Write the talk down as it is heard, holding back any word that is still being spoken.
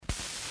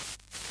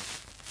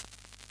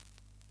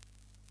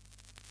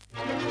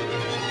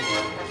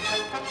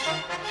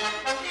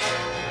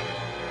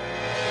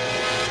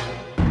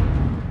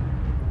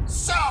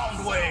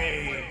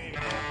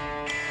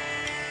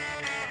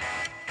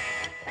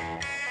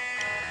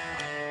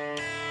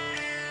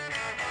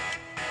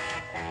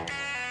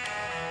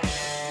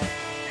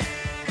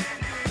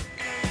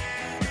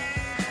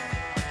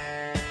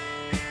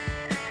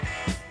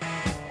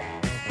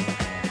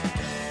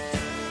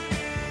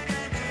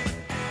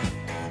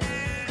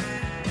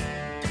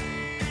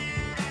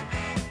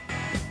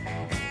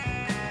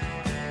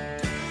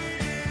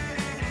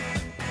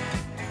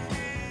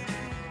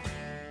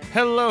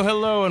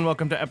Hello, and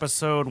welcome to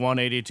episode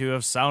 182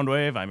 of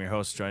Soundwave. I'm your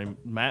host,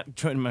 Matt,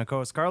 joining my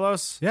co-host,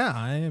 Carlos. Yeah,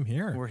 I am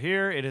here. We're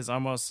here. It is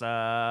almost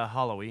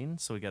Halloween,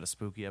 so we got a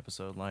spooky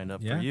episode lined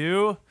up Yeah. for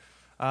you.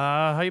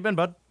 How you been,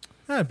 bud?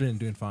 I've been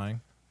doing fine.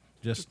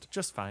 Just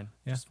fine.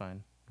 Yeah. Just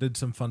fine. Did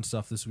some fun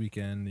stuff this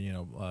weekend.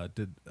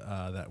 Did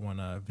that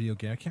one video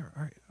game.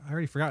 I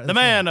already forgot. The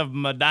Man of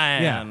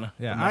Medan.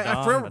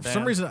 Yeah. For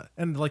some reason,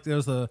 and like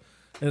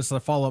it's the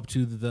follow up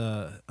to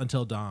the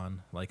Until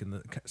Dawn, like in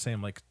the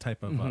same like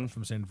type of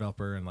from the same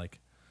developer, and like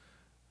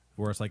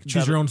where it's like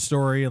choose your own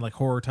story and like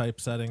horror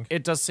type setting.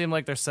 It does seem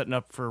like they're setting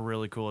up for a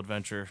really cool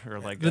adventure, or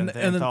like Then an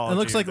it anthology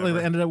looks or like they whatever.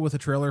 ended up with a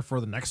trailer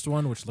for the next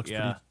one, which looks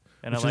pretty.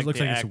 And I which like looks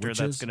the like it's actor that's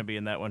Witches. going to be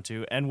in that one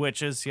too. And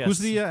Witches, yes. Who's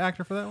the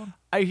actor for that one?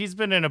 He's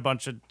been in a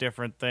bunch of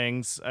different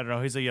things. I don't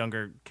know. He's a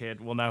younger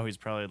kid. Well, now he's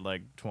probably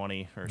like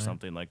 20 or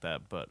something like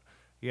that. But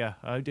yeah,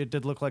 it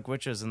did look like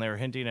Witches, and they were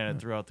hinting at it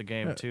throughout the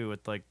game too,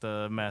 with like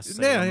the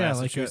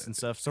Massachusetts and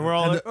stuff. So we're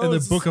all like, in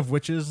the Book of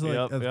Witches, like,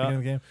 Yep, at the beginning of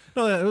the game.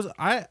 No, it was.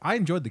 I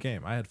enjoyed the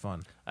game. I had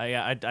fun.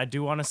 I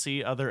do want to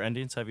see other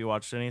endings. Have you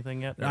watched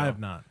anything yet? I have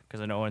not.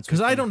 Because I know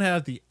Because I don't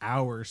have the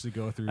hours to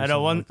go through. I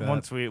know like that.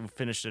 once we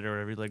finished it or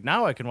whatever, like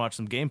now I can watch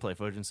some gameplay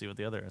footage and see what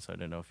the other is. So I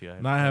didn't know if you.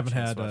 And I haven't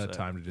had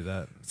time to do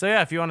that. So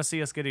yeah, if you want to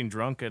see us getting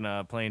drunk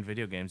and playing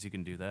video games, you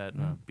can do that.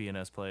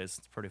 BNS plays.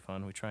 It's pretty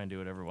fun. We try and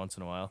do it every once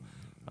in a while.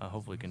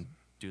 Hopefully, we can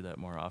do that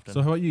more often.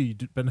 So how about you? You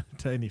been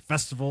to any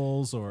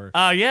festivals or?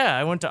 Yeah,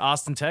 I went to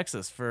Austin,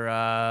 Texas for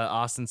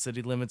Austin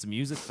City Limits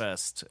Music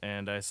Fest,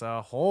 and I saw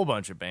a whole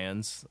bunch of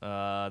bands.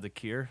 The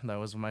Cure, that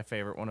was my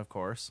favorite one, of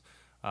course.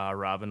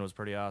 Robin was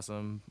pretty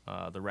awesome.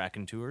 The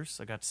Raconteurs,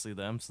 I got to see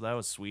them, so that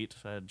was sweet.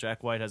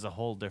 Jack White has a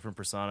whole different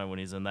persona when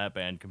he's in that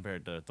band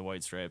compared to the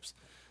White Stripes.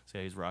 So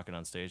yeah, he's rocking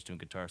on stage, doing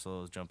guitar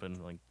solos,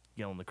 jumping, like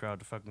yelling the crowd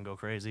to fucking go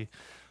crazy.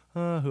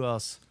 Who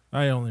else?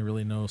 I only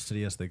really know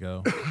City as They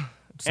Go.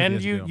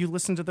 And you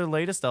listened to their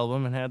latest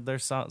album and had their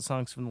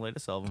songs from the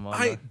latest album on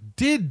I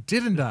there.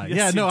 didn't I? Yes,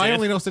 yeah, you no, I did.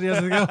 only know City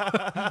as They Go.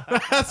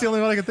 That's the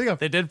only one I can think of.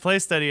 They did play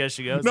Steady As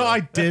She Goes. No, though.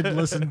 I did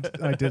listen.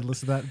 I did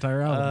listen to that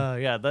entire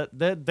album. Yeah,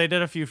 that they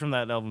did a few from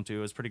that album too.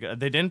 It was pretty good.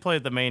 They didn't play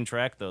the main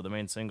track though, the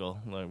main single,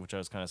 which I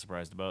was kind of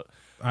surprised about.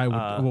 I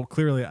would. Well,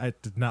 clearly, I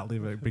did not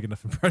leave a big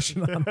enough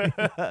impression on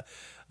me.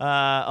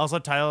 Also,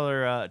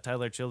 Tyler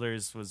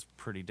Childers was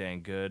pretty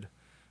dang good.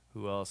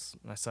 Who else?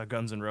 I saw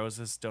Guns N'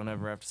 Roses. Don't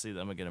ever have to see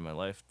them again in my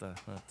life.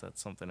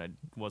 That's something I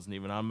wasn't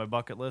even on my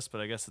bucket list, but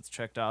I guess it's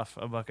checked off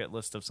a bucket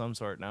list of some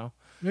sort now.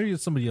 Maybe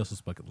it's somebody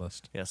else's bucket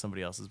list. Yeah,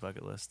 somebody else's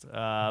bucket list.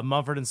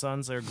 Mumford &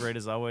 Sons, they're great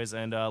as always.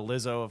 And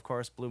Lizzo, of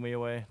course, blew me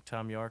away.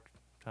 Tom York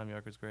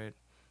was great.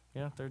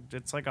 Yeah,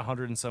 it's like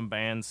 100 and some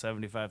bands,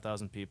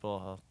 75,000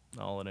 people,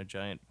 all in a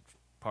giant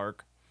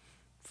park,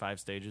 5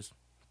 stages.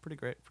 Pretty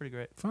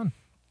great. Fun.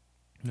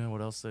 Yeah,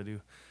 what else did I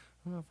do?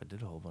 I don't know if I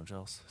did a whole bunch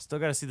else. Still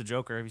got to see The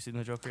Joker. Have you seen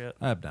The Joker yet?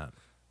 I have not.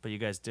 But you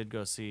guys did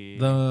go see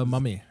The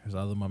Mummy. It was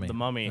The Mummy. The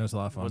Mummy. It was a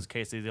lot of fun. Was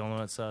Casey the only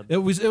one that saw it? It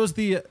was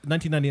the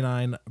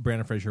 1999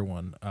 Brandon Fraser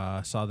one.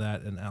 Saw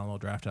that in Alamo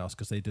Drafthouse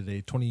because they did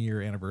a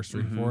 20-year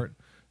anniversary for it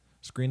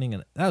screening,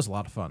 and that was a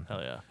lot of fun.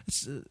 Hell yeah.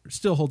 It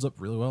still holds up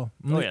really well.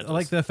 Oh, yeah, it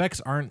like does. the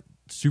effects aren't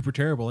super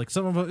terrible. Like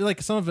some of it,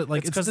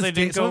 It's because they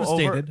didn't some go of it's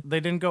over. dated. They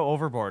didn't go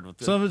overboard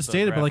with Some of it's the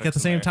dated, but like at the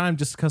graphics in same there. time,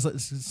 just because it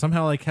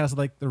somehow like has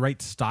like the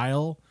right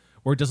style,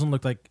 where it doesn't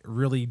look like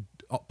really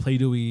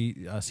Play-Doh-y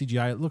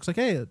CGI. It looks like,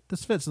 hey,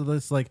 this fits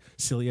this like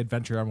silly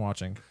adventure I'm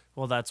watching.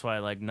 Well, that's why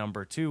like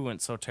number 2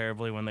 went so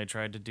terribly when they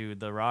tried to do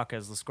The Rock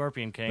as the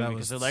Scorpion King, That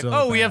because was they're like, so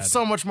oh, we have bad.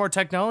 so much more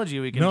technology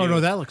we can do.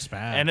 No, that looks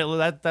bad. And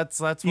that's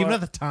even why,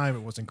 at the time,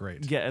 it wasn't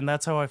great. yeah, and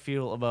that's how I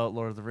feel about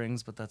Lord of the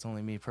Rings, but that's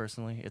only me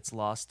personally. It's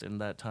lost in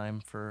that time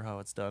for how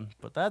it's done,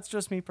 but that's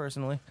just me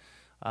personally.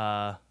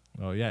 Oh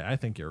yeah, I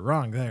think you're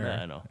wrong there.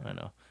 Yeah,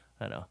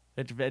 I know.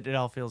 It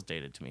all feels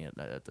dated to me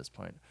at this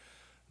point.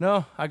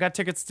 No, I got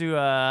tickets to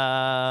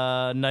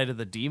Night of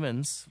the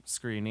Demons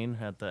screening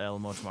at the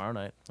Alamo tomorrow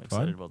night. I'm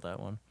excited about that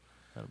one.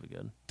 That'll be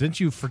good. Didn't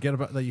you forget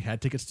about that? You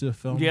had tickets to a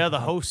film. Yeah, The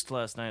Host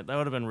last night. That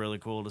would have been really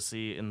cool to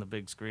see in the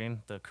big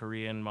screen. The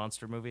Korean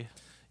monster movie.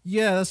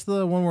 Yeah, that's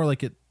the one where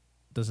like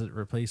does it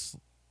replace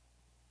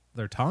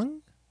their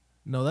tongue?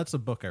 No, that's a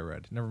book I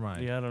read. Never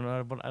mind. Yeah, I don't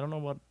know, but I don't know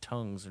what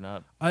tongues or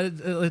not.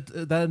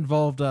 That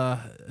involved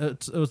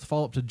it was the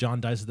follow up to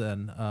John Dies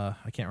Then.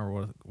 I can't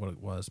remember what it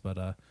was,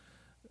 but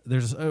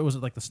there's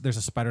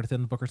a spider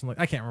within the book or something.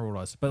 I can't remember what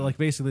it was, but like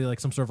basically like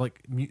some sort of like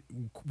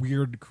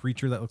weird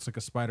creature that looks like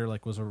a spider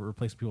like was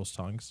replacing people's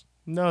tongues.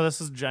 No,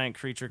 this is a giant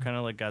creature, kind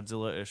of like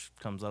Godzilla-ish,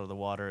 comes out of the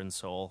water in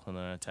Seoul and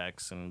then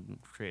attacks and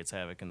creates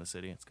havoc in the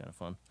city. It's kind of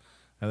fun,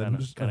 And then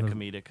kind of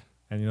comedic.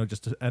 And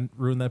just to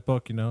ruin that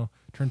book,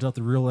 turns out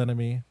the real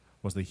enemy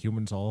was the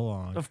humans all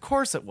along. Of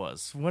course it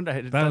was.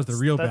 That was the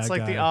real That's bad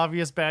like the guy.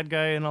 obvious bad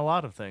guy in a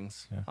lot of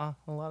things. Yeah.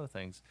 A lot of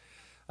things.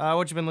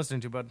 What you been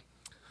listening to, bud?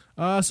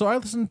 So I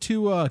listened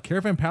to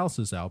Caravan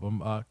Palace's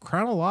album,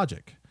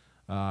 Chronologic.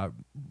 Yeah,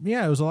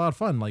 it was a lot of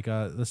fun. Like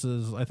this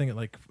is, I think,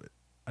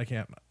 I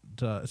can't.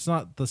 It's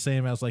not the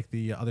same as like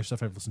the other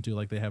stuff I've listened to.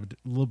 Like they have a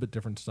little bit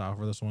different style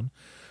for this one.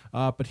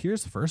 But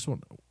here's the first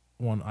one.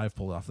 one I've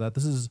pulled off that.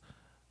 This is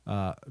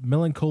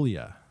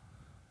Melancholia.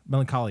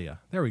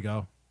 There we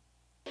go.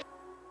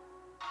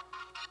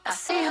 I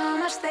see how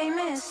much they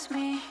miss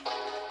me.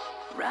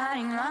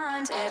 Writing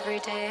lines every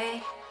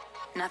day,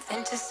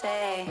 nothing to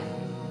say.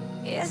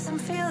 Yes, I'm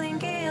feeling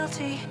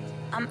guilty.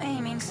 I'm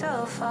aiming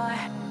so far.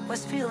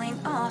 Was feeling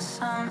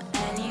awesome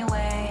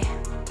anyway.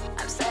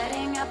 I'm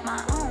setting up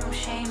my own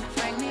shame.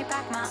 Bring me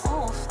back my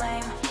old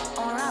flame,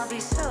 or I'll be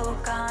so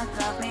gone.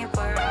 Love me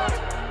world.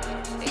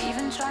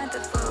 Even tried the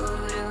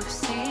voodoo,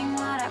 seeing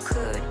what I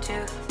could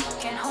do.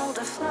 Can't hold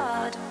a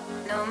flood,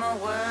 no more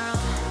world.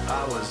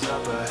 I was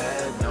up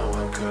ahead, no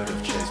one could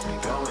have chased me.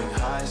 Going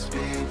high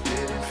speed,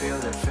 didn't feel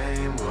that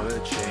fame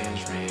would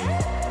change me.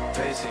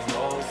 Facing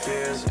old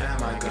fears,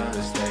 am I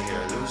gonna stay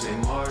here? Losing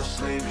more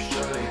sleep,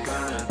 surely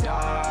gonna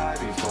die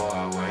before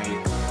I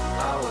wake.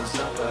 I was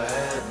up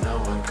ahead, no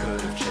one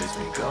could have chased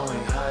me.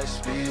 Going high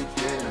speed,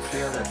 didn't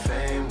feel that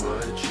fame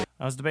would change.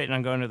 I was debating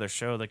on going to their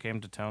show. They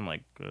came to town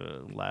like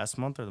last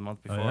month or the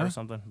month before yeah? or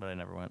something, but I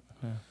never went.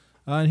 Yeah.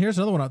 And here's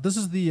another one. This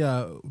is the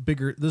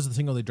This is the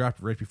single they dropped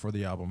right before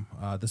the album.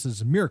 This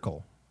is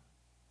Miracle.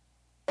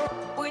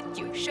 Would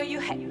you show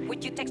your head?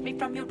 Would you text me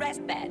from your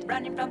rest bed?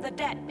 Running from the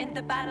dead in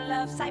the battle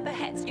of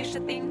cyberheads. You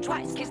should think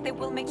twice, cause they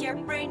will make your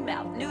brain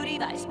melt. New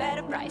device,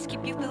 better price,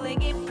 keep you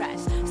feeling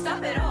impressed.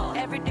 Stop it all,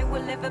 every day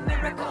we'll live a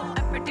miracle.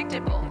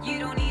 Unpredictable, you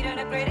don't need an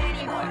upgrade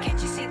anymore.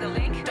 Can't you see the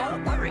link?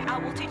 Don't worry, I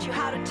will teach you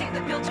how to take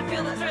the pill to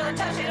feel the thrill and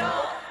touch it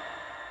all.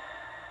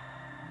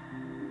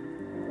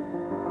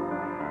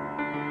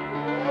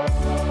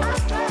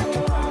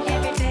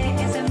 Every day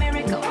is a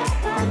miracle.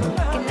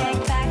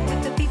 Connect back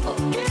with the people.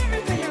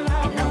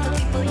 And all the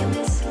people you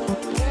miss.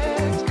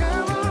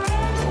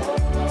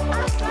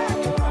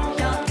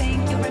 Don't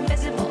think you're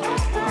invisible.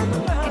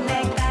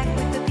 Connect back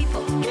with the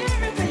people.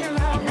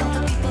 And all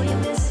the people you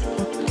miss.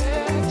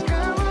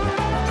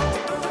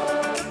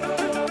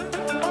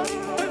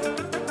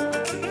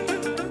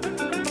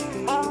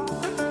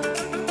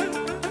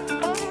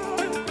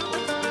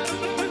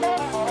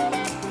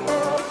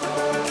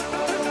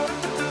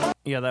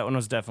 Yeah, that one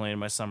was definitely in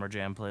my summer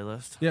jam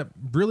playlist. Yep,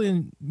 really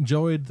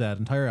enjoyed that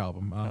entire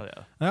album. Oh,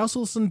 yeah. I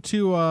also listened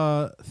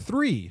to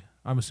 3.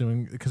 I'm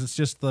assuming because it's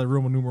just the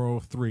Roman numeral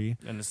 3.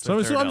 And it's So their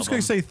I'm third just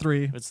going to album. say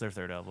 3. It's their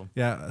third album.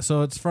 Yeah,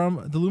 so it's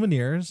from the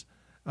Lumineers,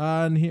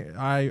 and here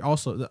I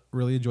also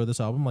really enjoyed this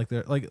album. Like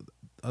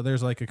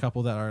there's like a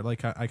couple that are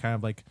like I kind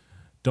of like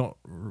don't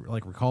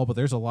like recall, but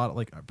there's a lot of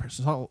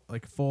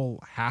like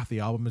full half the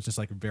album is just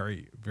like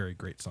very very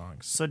great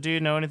songs. So do you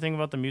know anything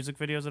about the music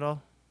videos at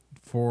all?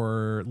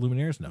 For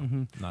Lumineers,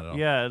 no, not at all.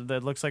 Yeah,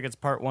 that looks like it's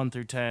part 1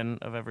 through 10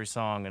 of every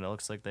song, and it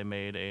looks like they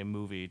made a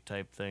movie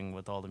type thing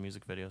with all the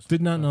music videos.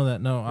 Did not know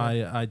that. No,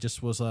 I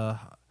just was I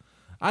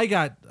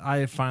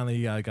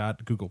finally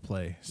got Google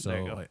Play,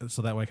 There you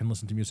so that way I can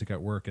listen to music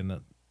at work,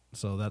 and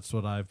so that's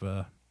what I've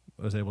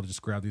was able to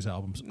just grab these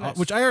albums, Nice.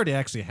 which I already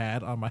actually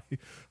had on my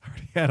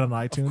on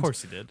iTunes. Of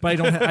course you did. But I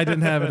don't. I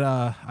didn't have it.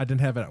 I didn't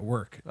have it at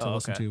work to Oh,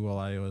 listen okay. to while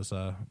I was.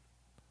 So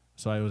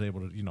I was able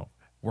to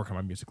work on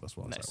my music list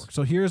while I was Nice. at work.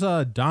 So here's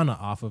Donna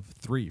off of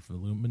 3 from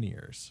the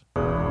Lumineers.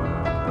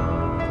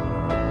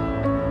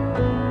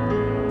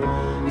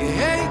 You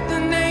hate the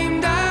name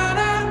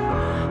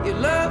Donna. You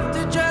love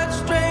to judge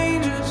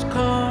strangers'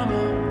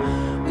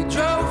 karma. We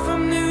drove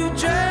from New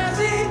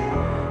Jersey.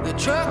 The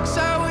trucks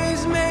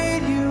always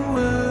made you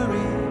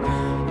worry.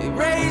 You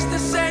raised the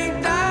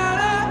St.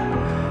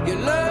 Donna. You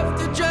love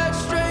to judge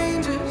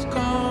strangers'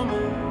 karma.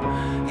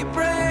 You're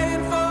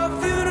praying for a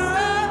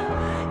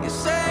funeral. You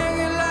sang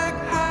it like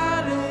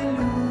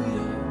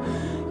hallelujah.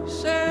 You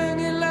sang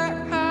it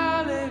like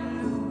hallelujah.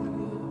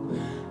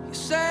 You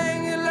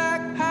sang it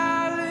like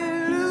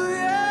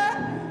hallelujah.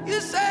 You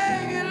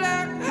sang it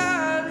like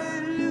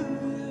hallelujah.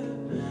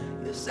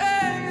 You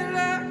sang it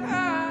like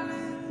hallelujah.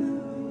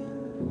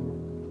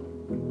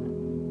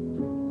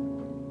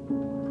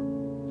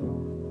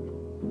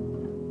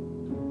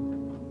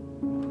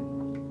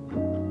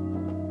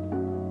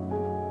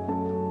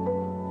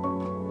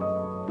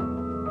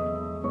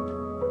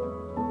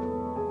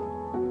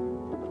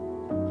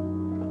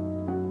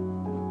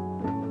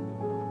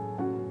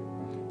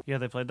 Yeah,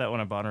 they played that one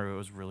at Bonnaroo. It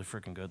was really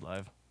freaking good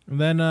live. And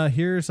then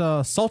here's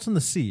Salt in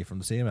the Sea from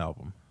the same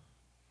album.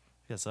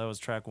 Yeah, so that was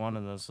track 1,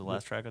 and that was the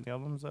last track on the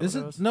album. Is that Is what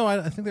it? it was? No,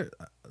 I think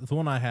the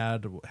one I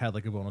had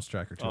like a bonus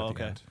track or two Oh, at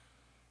the okay. end.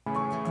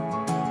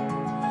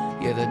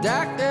 Yeah, the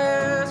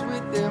doctors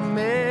with their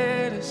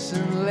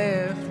medicine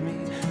left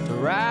me to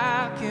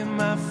rock in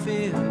my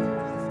filth.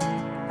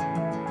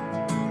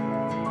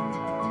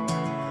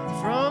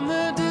 From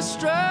the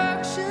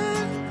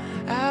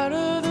destruction out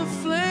of the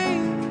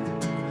flame,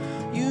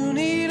 you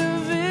need a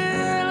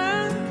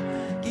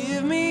villain,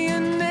 give me a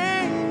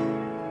name.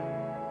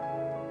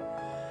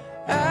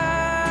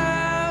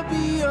 I'll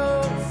be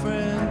your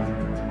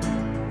friend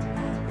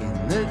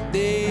in the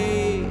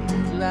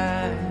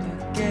daylight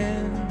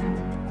again.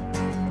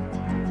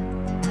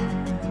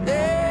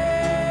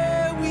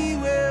 There we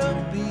will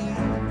be,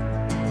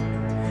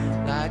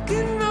 like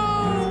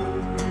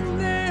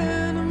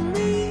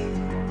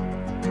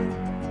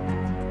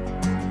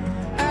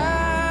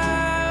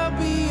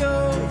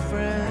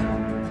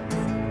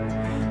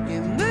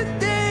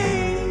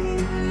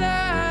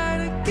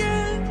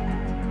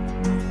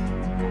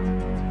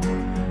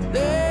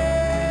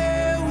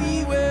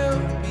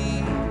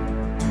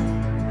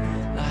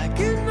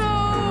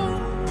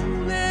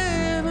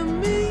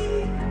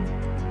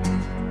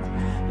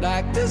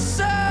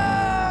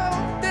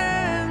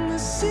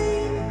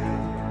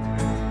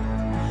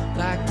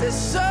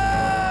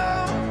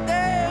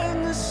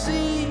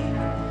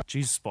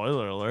Geez,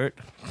 spoiler alert.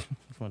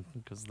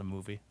 Because of the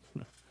movie.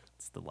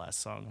 It's the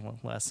last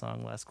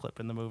clip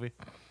in the movie.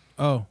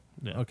 Oh,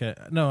 Yeah. okay.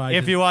 No,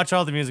 If you watch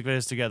all the music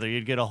videos together,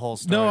 you'd get a whole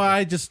story. No,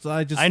 I just.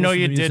 I know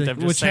listened you to did. music, I'm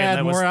just which saying had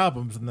that more was-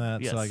 albums than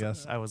that. Yes, So I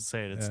guess. I was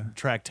saying it's Yeah.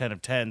 track 10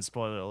 of 10,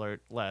 spoiler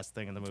alert, last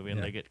thing in the movie, and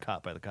Yeah. they get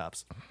caught by the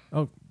cops.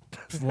 Oh,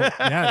 well,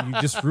 yeah. You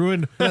just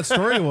ruined what that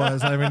story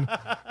was. I mean,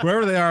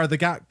 whoever they are, they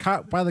got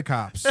caught by the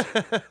cops. All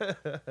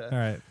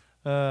right.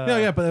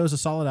 Yeah, but it was a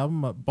solid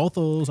album. Both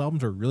of those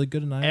albums are really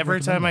good, and I Every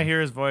recommend time I them.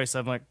 hear his voice,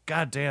 I'm like,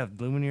 God damn,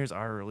 Lumineers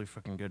are a really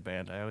fucking good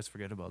band. I always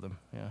forget about them.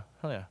 Yeah.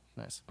 Hell yeah.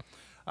 Nice.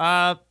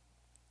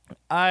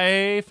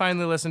 I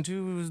finally listened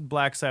to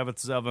Black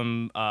Sabbath's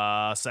album,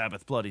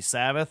 Sabbath Bloody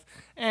Sabbath,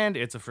 and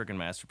it's a freaking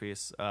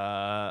masterpiece.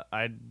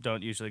 I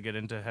don't usually get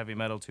into heavy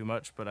metal too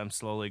much, but I'm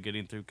slowly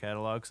getting through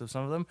catalogs of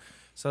some of them.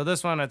 So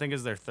this one, I think,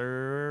 is their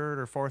third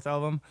or fourth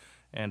album.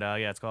 And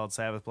yeah, it's called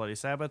Sabbath Bloody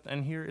Sabbath,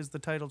 and here is the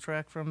title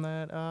track from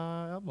that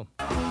album.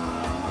 The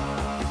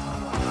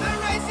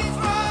race is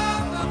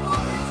wrong, the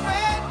book is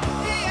read,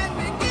 the end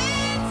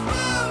begins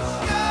to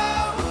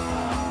show.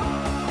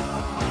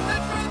 The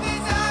truth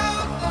is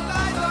out, the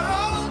lies are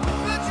old,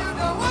 but you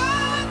don't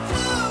want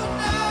to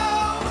know.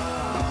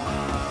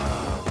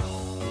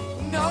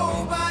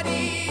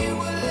 Nobody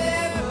will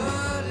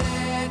ever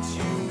let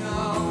you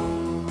know.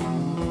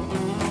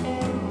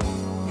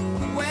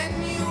 When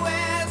you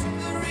ask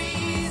the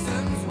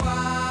reasons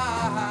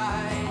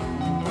why,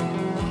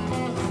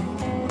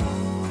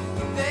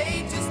 they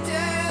just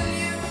tell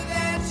you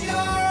that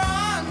you're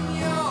on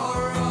your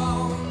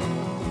own.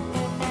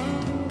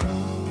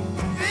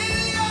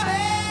 Fill your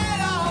head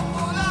all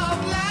full of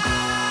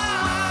lies.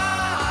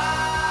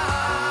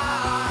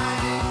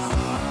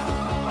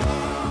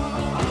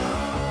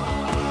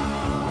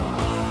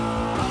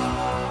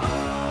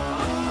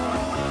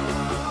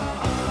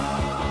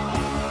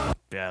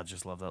 Yeah, I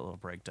just love that little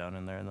breakdown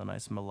in there and the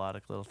nice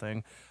melodic little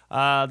thing.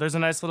 There's a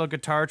nice little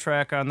guitar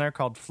track on there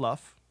called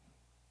Fluff.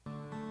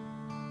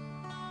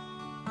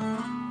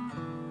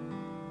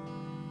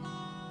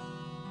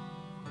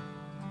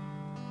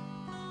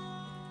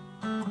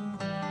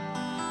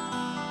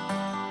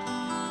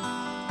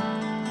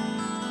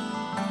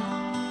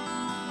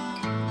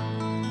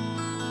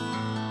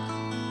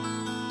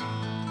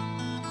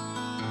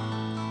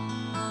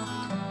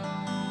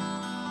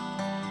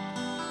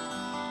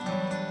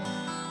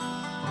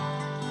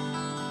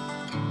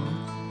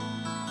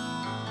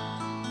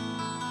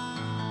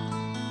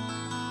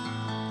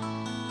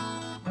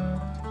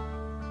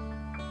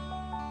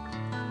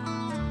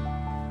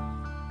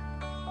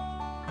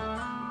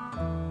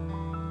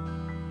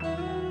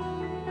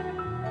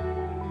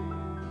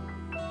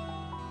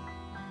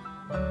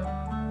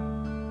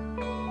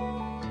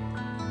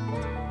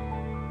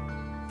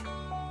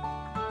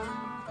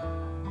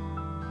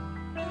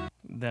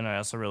 Then I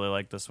also really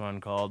like this one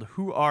called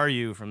Who Are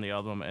You from the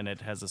album, and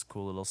it has this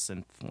cool little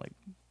synth like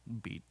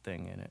beat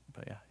thing in it.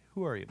 But yeah,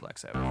 Who Are You, Black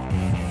Sabbath.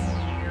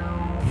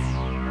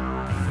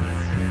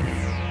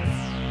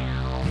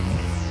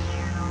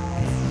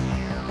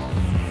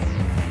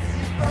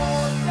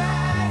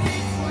 That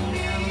it would be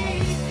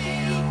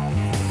easy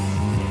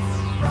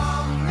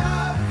from the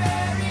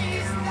very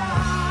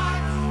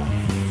start.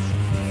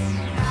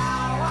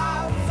 Now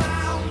I've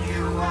found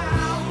you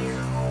out.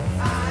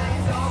 I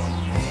don't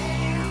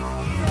think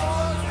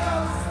you're so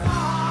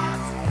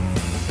smart.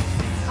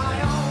 I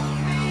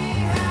only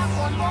have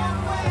one more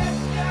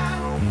question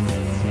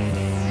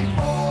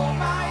before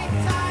my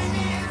time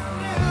is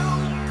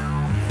through.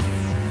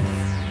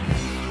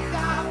 Please,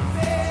 I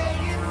beg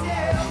you,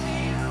 tell me.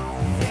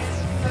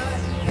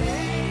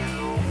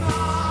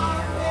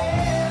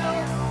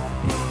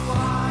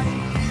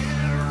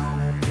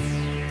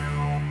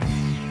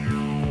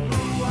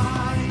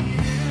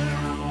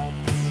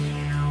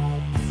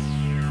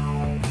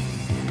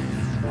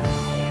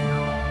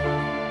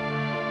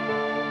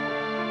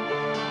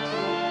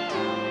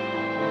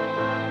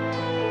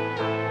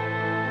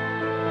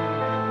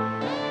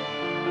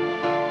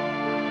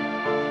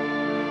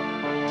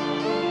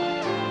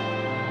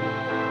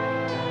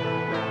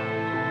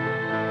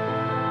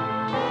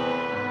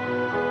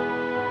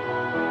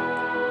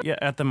 Yeah,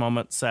 at the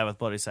moment, Sabbath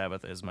Bloody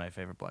Sabbath is my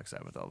favorite Black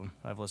Sabbath album.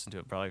 I've listened to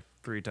it probably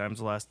 3 times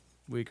the last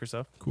week or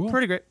so. Cool.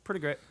 Pretty great.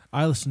 Pretty great.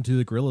 I listened to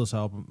the Gorillaz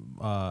album,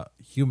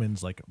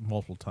 Humans, like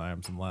multiple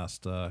times in the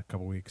last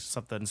couple weeks.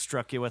 Something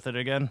struck you with it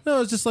again. No,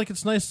 it's just like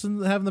it's nice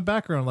to have in the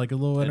background, like a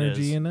little It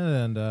energy is. in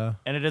it, and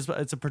And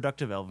it's a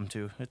productive album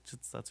too.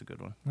 That's a good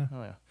one.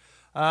 Oh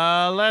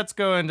yeah. Let's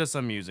go into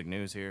some music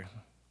news here.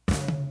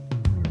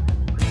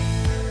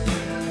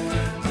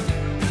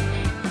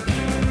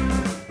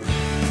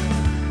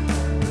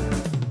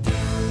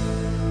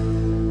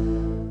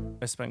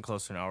 I spent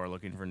close to an hour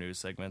looking for news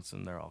segments,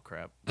 and they're all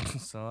crap.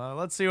 So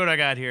let's see what I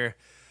got here.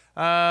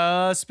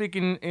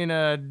 Speaking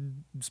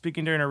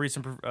during a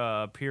recent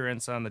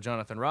appearance on the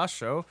Jonathan Ross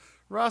show,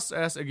 Ross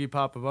asked Iggy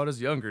Pop about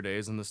his younger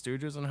days in the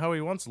Stooges and how he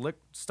once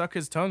stuck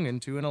his tongue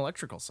into an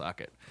electrical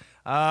socket.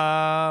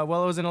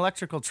 Well, it was an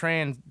electrical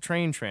train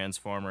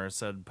transformer,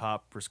 said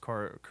Pop,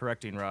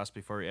 correcting Ross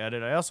before he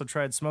added, I also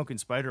tried smoking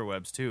spider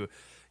webs, too.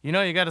 You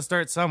know, you got to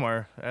start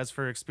somewhere. As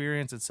for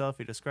experience itself,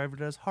 he described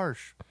it as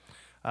harsh.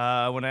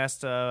 When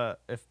asked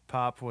if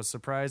Pop was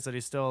surprised that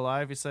he's still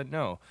alive, he said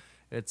no.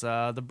 It's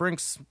the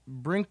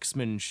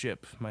brinksmanship.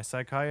 My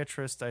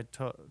psychiatrist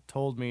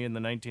told me in the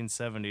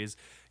 1970s,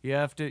 you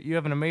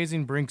have an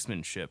amazing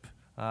brinksmanship.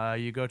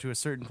 You go to a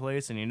certain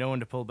place and you know when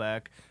to pull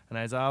back. And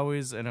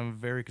I'm a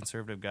very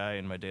conservative guy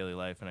in my daily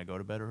life, and I go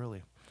to bed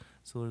early.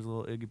 So there's a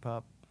little Iggy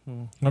Pop.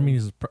 I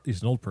mean,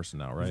 he's an old person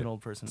now, right? He's an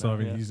old person so now, I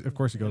mean, yeah. of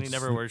course he goes. And he to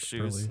never sleep wears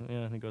shoes. early.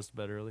 Yeah, he goes to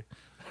bed early.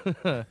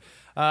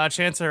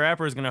 Chance the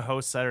Rapper is going to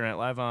host Saturday Night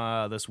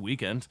Live this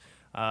weekend.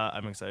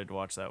 I'm excited to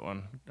watch that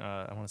one.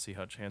 I want to see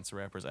how Chance the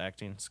Rapper's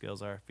acting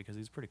skills are because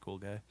he's a pretty cool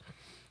guy.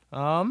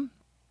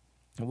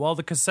 While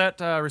the cassette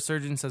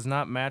resurgence has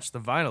not matched the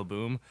vinyl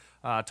boom,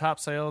 top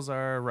sales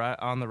are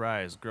on the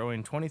rise,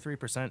 growing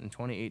 23% in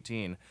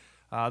 2018.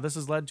 This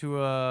has led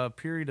to a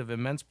period of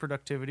immense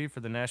productivity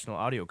for the National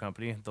Audio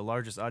Company, the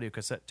largest audio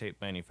cassette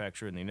tape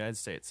manufacturer in the United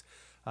States.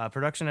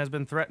 Production has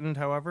been threatened,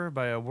 however,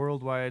 by a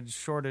worldwide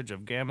shortage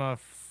of gamma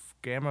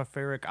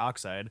ferric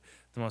oxide,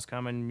 the most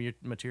common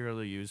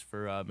material used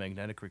for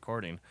magnetic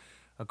recording.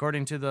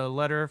 According to the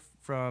letter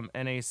from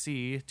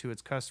NAC to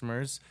its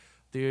customers,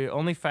 the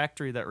only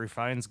factory that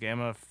refines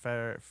gamma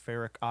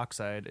ferric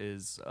oxide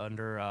is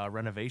under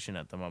renovation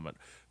at the moment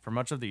for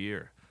much of the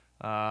year.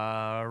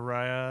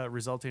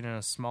 Resulting in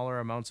a smaller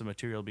amounts of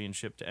material being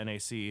shipped to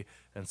NAC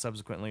and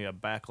subsequently a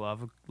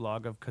backlog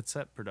of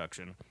cassette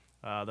production.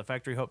 The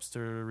factory hopes to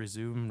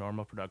resume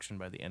normal production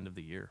by the end of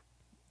the year.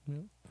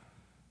 Yeah.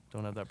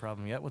 Don't have that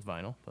problem yet with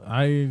vinyl. But.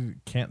 I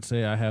can't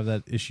say I have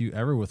that issue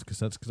ever with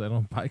cassettes because I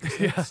don't buy cassettes.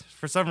 Yeah,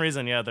 for some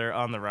reason, they're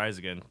on the rise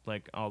again.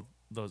 Like all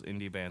those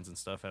indie bands and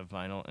stuff have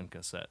vinyl and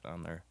cassette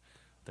on their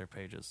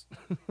pages.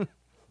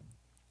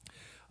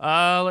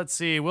 Let's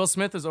see. Will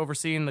Smith is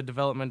overseeing the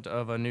development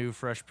of a new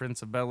Fresh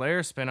Prince of Bel-Air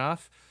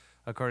spinoff,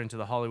 according to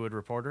The Hollywood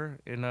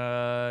Reporter. In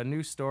a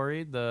new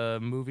story, the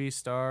movie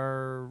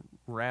star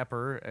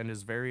rapper and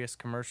his various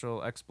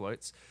commercial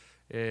exploits,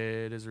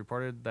 it is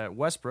reported that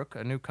Westbrook,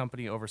 a new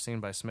company overseen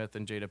by Smith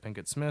and Jada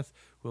Pinkett Smith,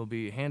 will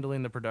be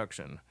handling the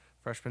production.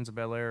 Fresh Prince of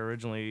Bel-Air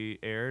originally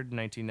aired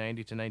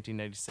 1990 to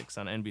 1996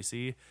 on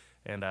NBC,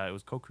 and it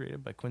was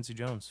co-created by Quincy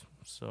Jones.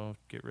 So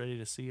get ready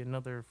to see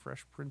another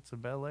Fresh Prince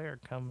of Bel-Air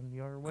coming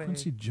your way.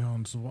 Quincy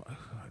Jones. Why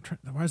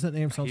does that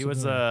name sound He so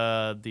was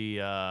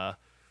familiar?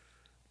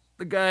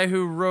 the guy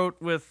who wrote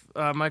with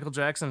Michael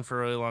Jackson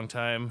for a really long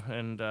time,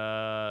 and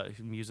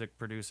music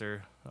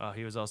producer.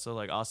 He was also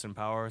like Austin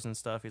Powers and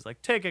stuff. He's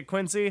like, take it,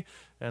 Quincy.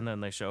 And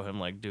then they show him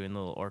like doing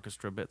little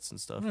orchestra bits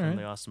and stuff from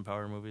the Austin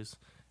Power movies.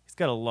 He's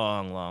got a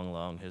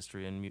long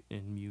history in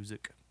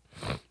music.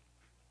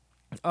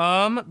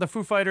 The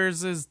Foo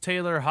Fighters'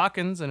 Taylor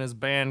Hawkins and his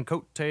band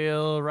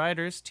Coattail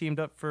Riders teamed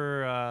up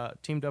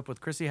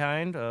with Chrissie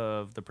Hynde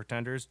of The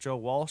Pretenders, Joe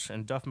Walsh,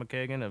 and Duff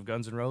McKagan of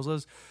Guns N'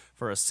 Roses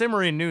for a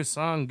simmering new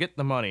song, Get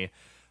the Money.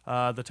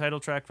 The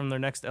title track from their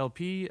next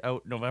LP,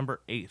 out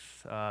November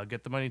 8th.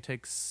 Get the Money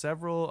takes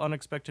several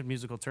unexpected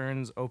musical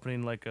turns,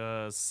 opening like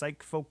a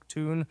psych folk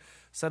tune,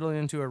 settling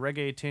into a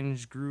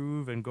reggae-tinged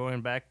groove, and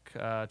going back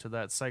to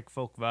that psych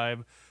folk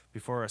vibe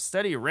before a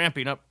steady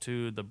ramping up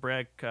to the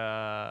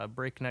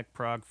breakneck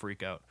prog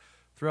freakout.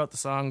 Throughout the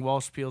song,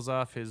 Walsh peels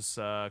off his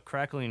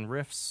crackling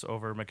riffs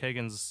over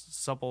McKagan's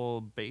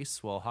supple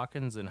bass, while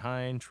Hawkins and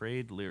Hynde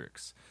trade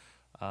lyrics.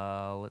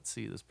 Let's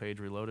see, this page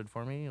reloaded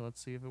for me.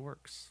 Let's see if it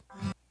works.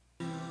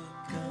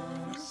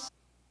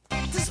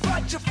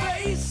 Despite your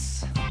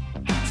face,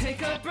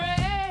 take a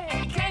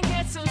break and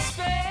get some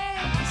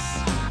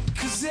space.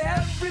 'Cause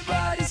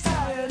everybody's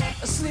tired,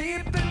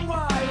 asleep and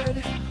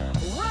wired.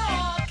 We're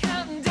all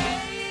counting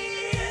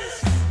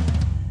days.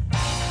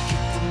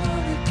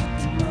 Get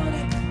the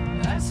money,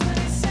 that's what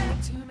he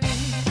said to me.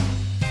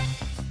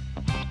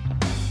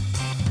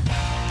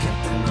 Get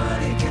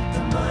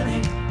the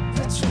money,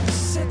 that's what he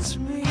said to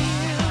me.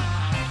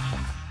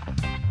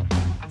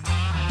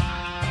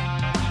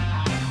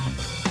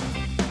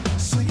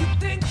 So you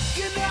think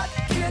you're not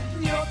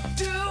getting your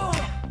due?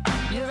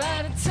 You're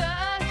out of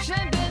touch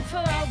and been for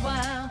a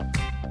while.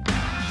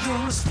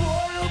 You're a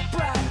spoiled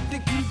brat,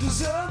 think you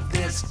deserve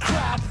this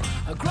crap.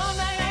 A grown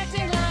man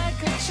acting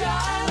like a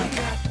child. We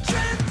got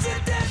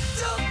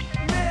transcendental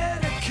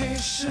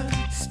medication,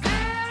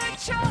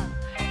 spiritual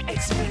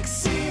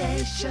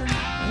asphyxiation.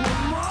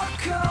 One more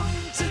come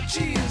to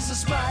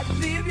Jesus might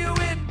leave you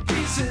in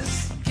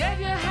pieces. Get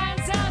your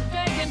hands out,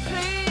 begging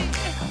please.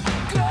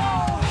 Go,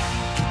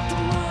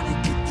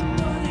 get the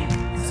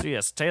money. So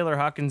yes, Taylor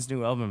Hawkins'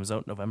 new album is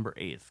out November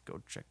 8th.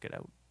 Go check it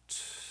out.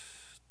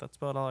 That's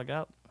about all I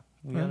got.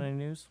 You got any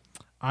news?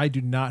 I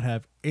do not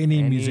have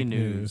any music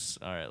news.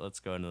 All right, let's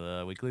go into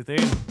the weekly theme.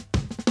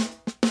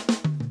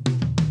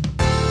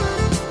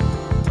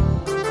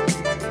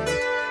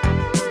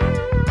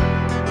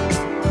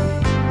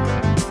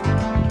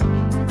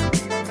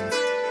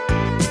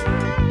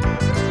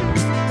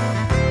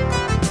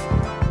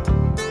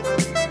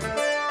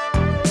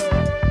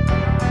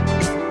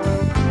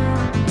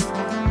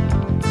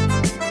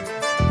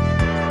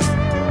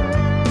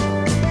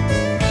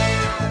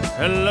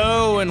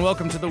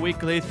 welcome to the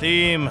weekly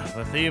theme.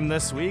 The theme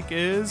this week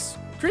is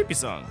creepy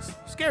songs,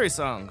 scary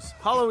songs,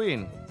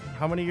 Halloween.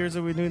 How many years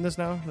are we doing this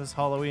now? This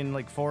Halloween,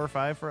 like 4 or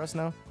 5 for us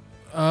now?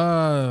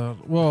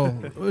 Well,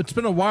 it's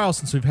been a while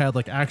since we've had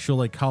like actual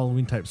like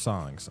Halloween type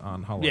songs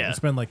on Halloween. Yeah. It's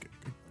been like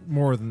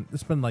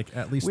it's been like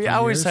at least We 3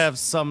 always years. have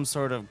some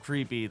sort of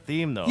creepy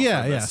theme, though.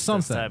 Yeah, for yeah, this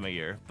something. time of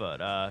year.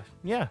 But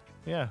yeah.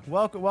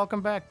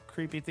 Welcome back,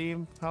 creepy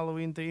theme,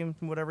 Halloween theme,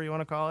 whatever you want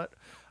to call it.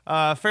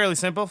 Fairly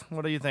simple.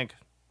 What do you think?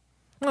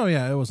 Oh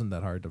yeah, it wasn't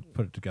that hard to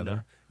put it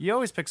together. You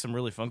always pick some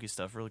really funky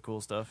stuff, really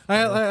cool stuff.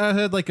 I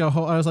had like a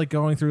whole. I was like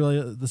going through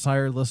like the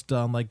sire list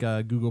on like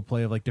Google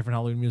Play of like different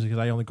Halloween music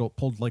because I only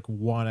pulled like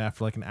one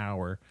after like an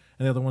hour,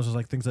 and the other ones was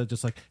like things that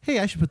just like, hey,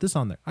 I should put this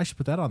on there. I should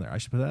put that on there. I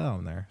should put that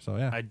on there. So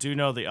yeah. I do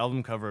know the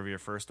album cover of your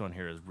first one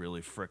here is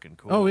really freaking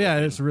cool. Oh yeah,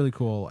 looking. it's a really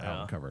cool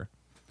album cover.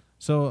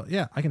 So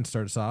yeah, I can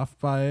start us off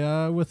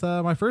by with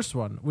my first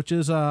one, which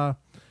is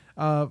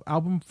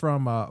album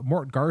from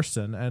Mort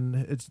Garson, and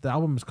the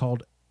album is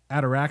called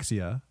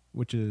Ataraxia,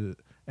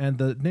 and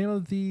the name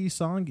of the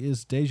song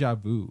is Deja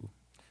Vu.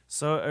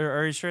 So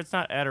are you sure it's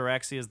not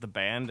Ataraxia as the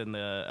band and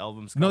the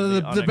album's called No,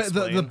 the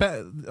Unexplained?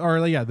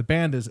 the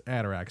band is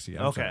Ataraxia.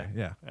 I'm Okay. sorry,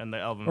 yeah. And the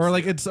album,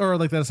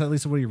 That's at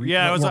least what he read.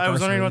 Yeah, I was Mort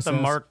Garson wondering what the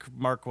really says.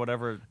 Mark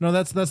whatever. No,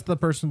 that's the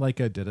person like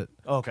did it.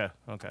 Okay.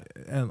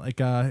 And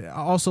like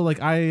also like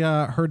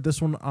I heard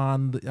this one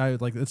on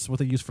it's what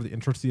they use for the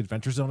intro to the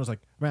Adventure Zone. I was like,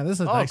 man, this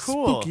is a nice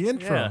cool. spooky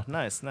intro. Yeah,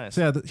 nice. So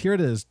yeah, here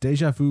it is,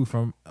 Deja Vu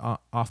from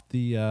off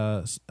the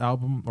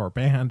album or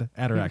band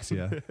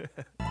Ataraxia.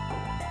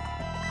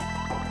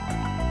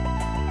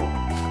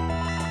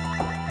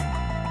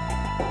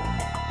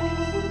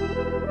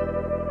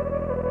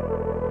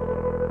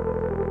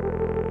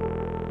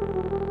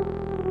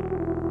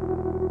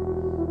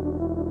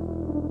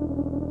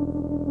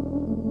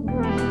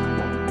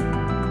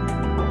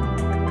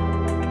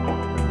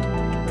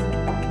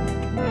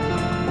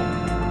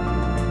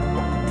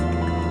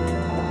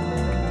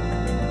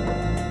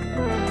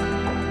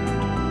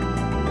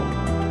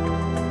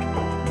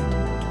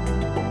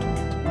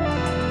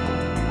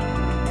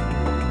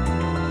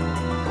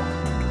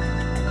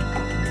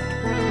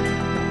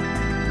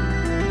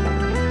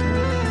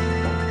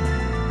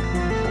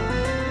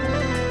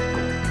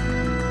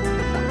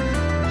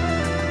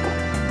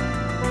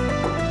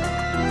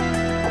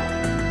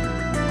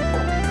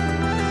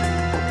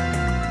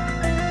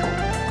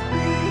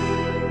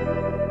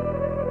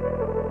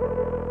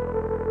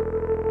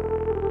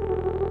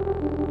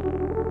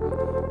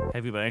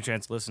 Have you by any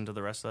chance listened to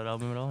the rest of that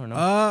album at all or no?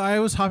 I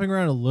was hopping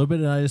around a little bit,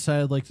 and I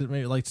decided like to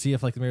maybe like see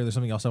if like maybe there's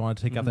something else I want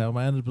to take out the album.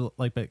 I ended up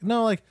like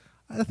no, like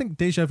I think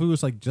Deja Vu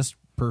is like just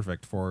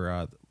perfect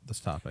for this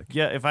topic.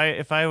 Yeah,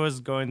 if I was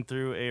going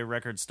through a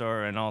record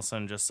store and all of a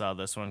sudden just saw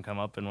this one come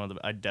up in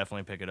I'd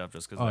definitely pick it up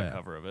just because of the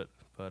cover of it.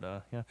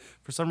 But yeah,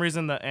 for some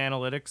reason the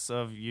analytics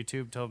of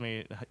YouTube told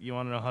me you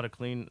want to know how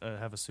to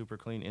have a super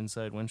clean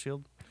inside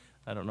windshield.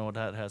 I don't know what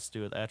that has to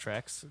do with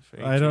Atrax.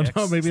 I don't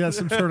know. Maybe that's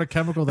some sort of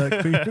chemical that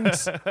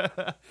cleans.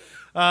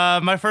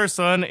 My first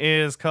one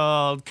is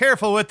called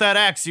 "Careful with That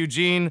Axe,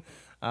 Eugene"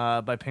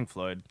 by Pink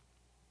Floyd.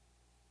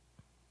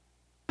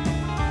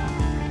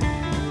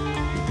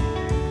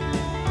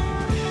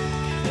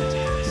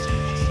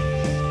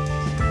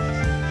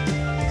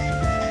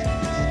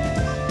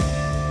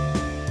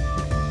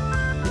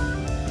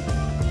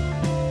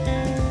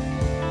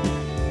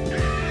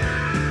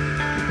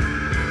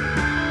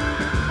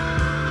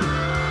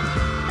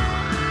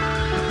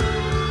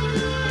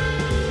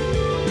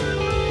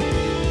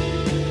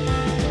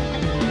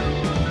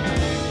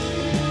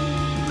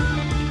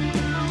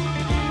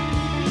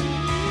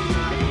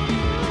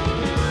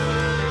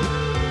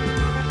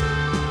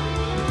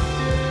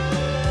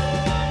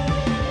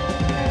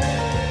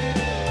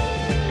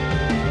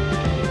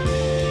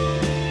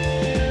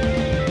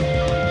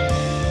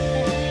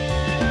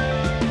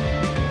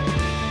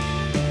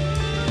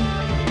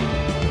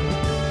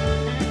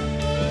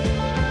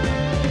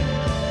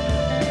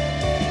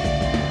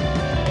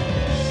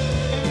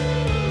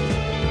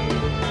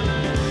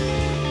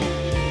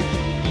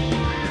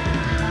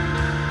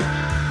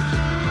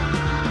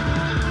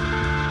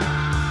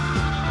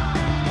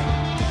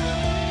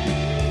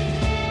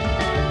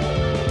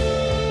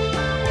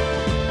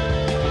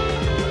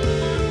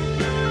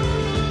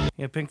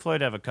 Yeah, Pink Floyd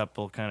have a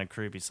couple kind of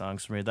creepy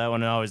songs for me. That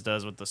one always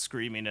does with the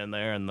screaming in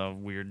there and the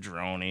weird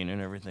droning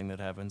and everything that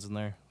happens in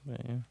there.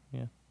 But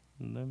yeah,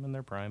 them in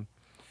their prime.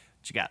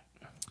 What you got?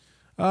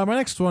 My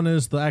next one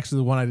is actually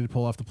the one I did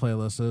pull off the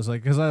playlist. It was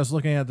like because I was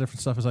looking at different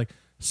stuff. It's like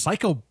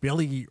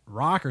Psychobilly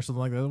Rock or something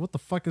like that. What the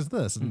fuck is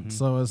this? And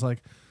so I was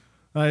like,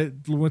 I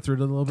went through it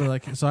a little bit.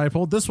 Like so, I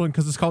pulled this one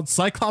because it's called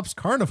Cyclops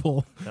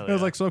Carnival. Hell I was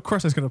yeah. like, so of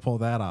course I was going to pull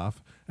that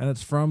off, and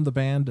it's from the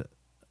band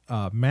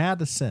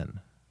Mad Sin.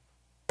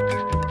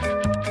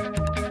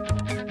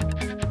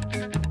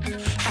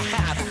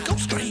 The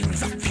ghost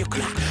trains of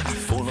Fuqua are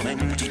full of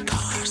empty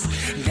cars.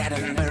 Dead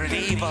and buried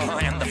evil,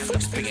 and the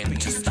flips begin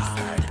to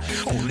start.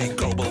 Only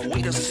global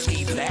waiters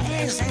see if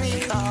there's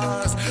any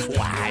cause.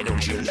 Why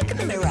don't you Look in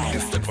the mirror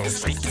and flip all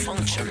straight to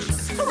function.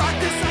 Rock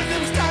this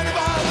anthem's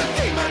carnival, the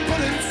demon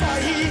put in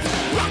fight.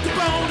 Rock the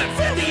bone and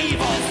feel the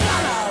evil.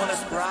 Follow the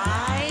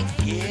sprite,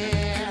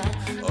 yeah.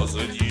 I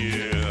said yeah.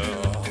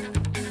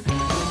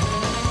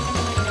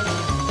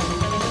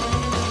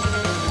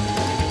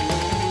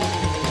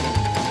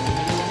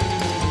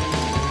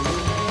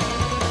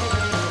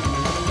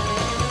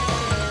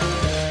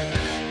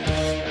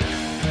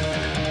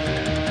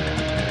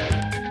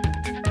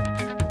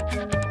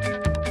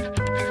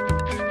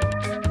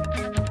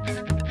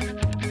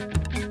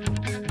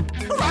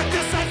 Rock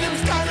this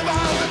anthem's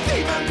carnival, the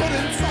demon put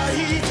in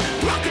fight.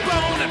 Rock the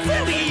bone and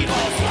feel the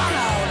evil.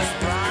 Follow the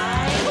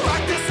sprite.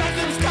 Rock this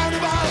anthem's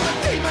carnival, the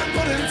demon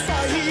put in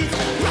fight.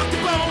 Rock the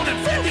bone and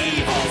feel the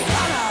evil.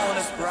 Follow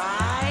the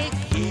sprite,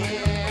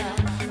 yeah.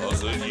 I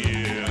said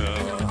yeah.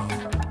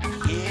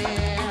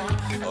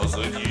 Yeah. I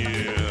said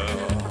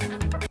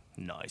yeah.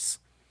 Nice.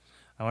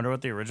 I wonder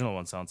what the original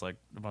one sounds like.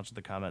 A bunch of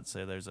the comments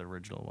say there's an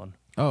original one.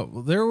 Oh,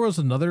 well, there was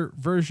another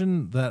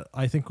version that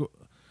I think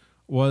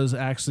was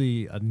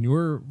actually a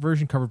newer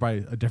version covered by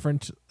a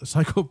different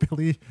psycho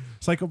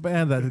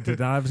band that did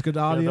not have as good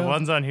audio. The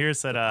ones on here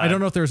said I don't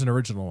know if there's an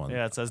original one.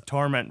 Yeah, it says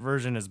Torment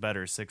version is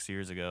better 6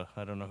 years ago.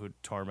 I don't know who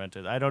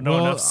tormented. I don't know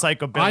enough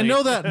psychobilly. I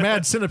know that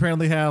Mad Sin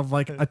apparently have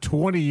like a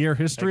 20-year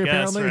history I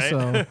guess,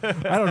 apparently, right?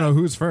 so I don't know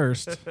who's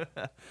first.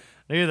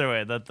 Either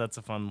way, that's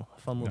a fun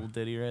little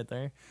ditty right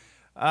there.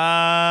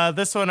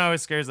 This one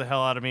always scares the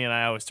hell out of me, and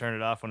I always turn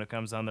it off when it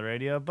comes on the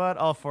radio, but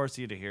I'll force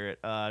you to hear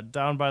it.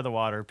 Down by the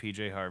Water,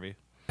 PJ Harvey.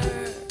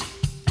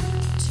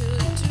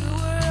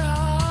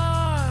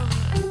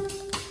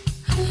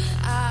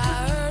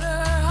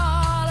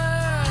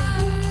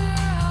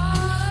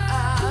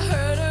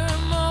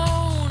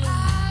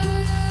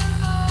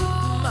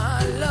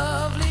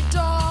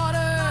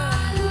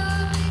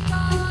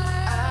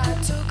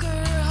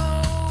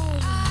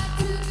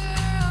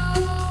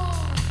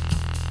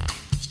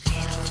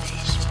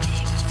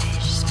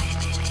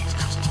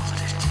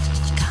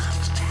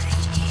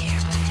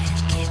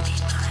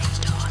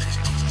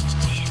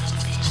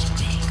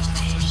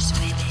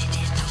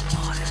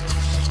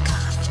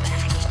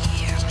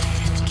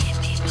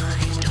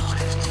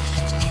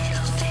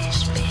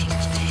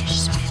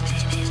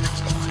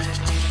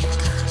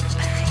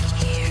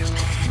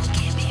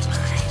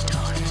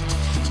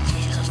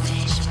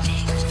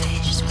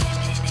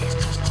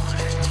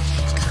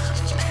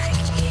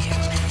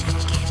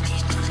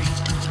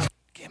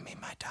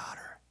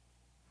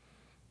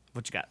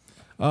 What you got?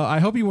 I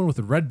hope you went with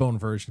the Redbone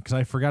version because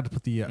I forgot to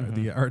put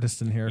the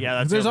artist in here. Yeah,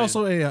 that's there's the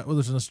also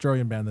there's an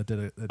Australian band that did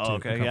it. Too, Oh,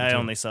 okay. Yeah, I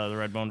only saw the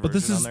Redbone version. But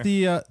this is on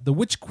there. the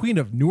Witch Queen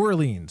of New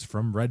Orleans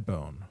from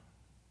Redbone.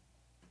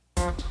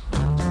 I'm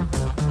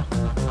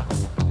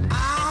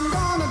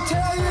gonna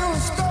tell you a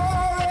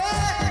story,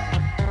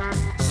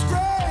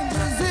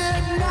 strangers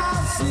it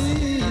not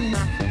seen,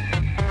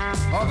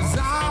 of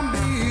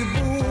zombie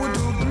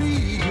voodoo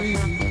breed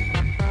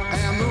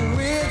and the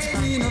witch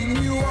queen of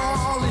New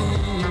Orleans.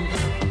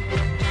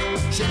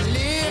 She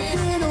lived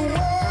in a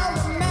world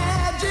of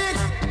magic,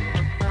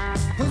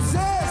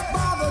 possessed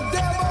by the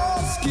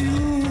devil's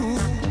skew.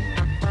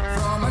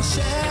 From a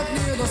shack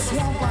near the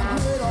swamp I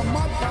made a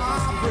mud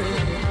pie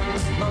bread.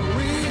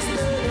 Marie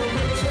stayed a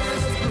witch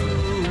as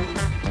grew.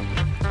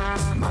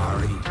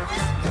 Marie,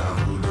 the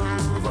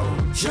voodoo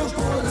vote. She'll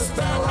put a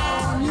spell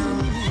on you.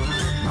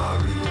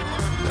 Marie,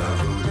 the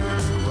voodoo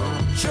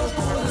vote. She'll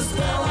put a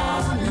spell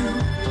on you.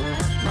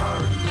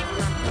 Marie,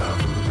 the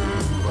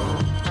voodoo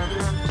vote.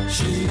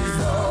 She's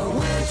the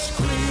witch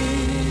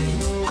queen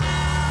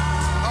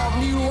of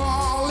New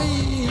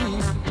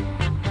Orleans.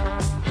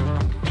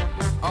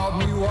 Of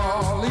New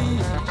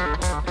Orleans.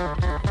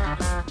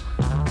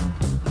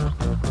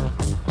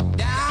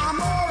 Dime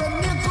or a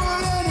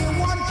nickel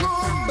anyone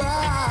could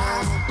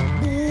buy.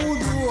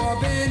 Voodoo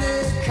of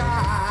any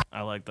kind.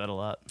 I like that a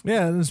lot.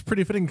 Yeah, and it's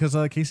pretty fitting because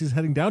Casey's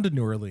heading down to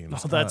New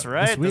Orleans. Oh, that's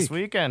right. This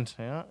weekend.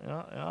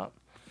 Yeah.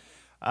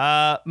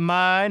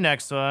 My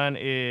next one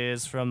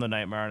is from the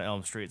Nightmare on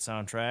Elm Street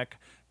soundtrack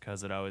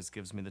because it always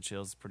gives me the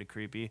chills. It's pretty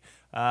creepy.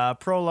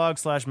 Prologue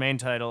 / main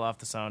title off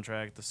the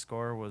soundtrack. The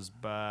score was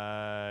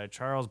by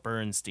Charles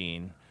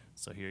Bernstein.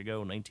 So here you go,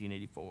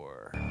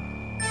 1984.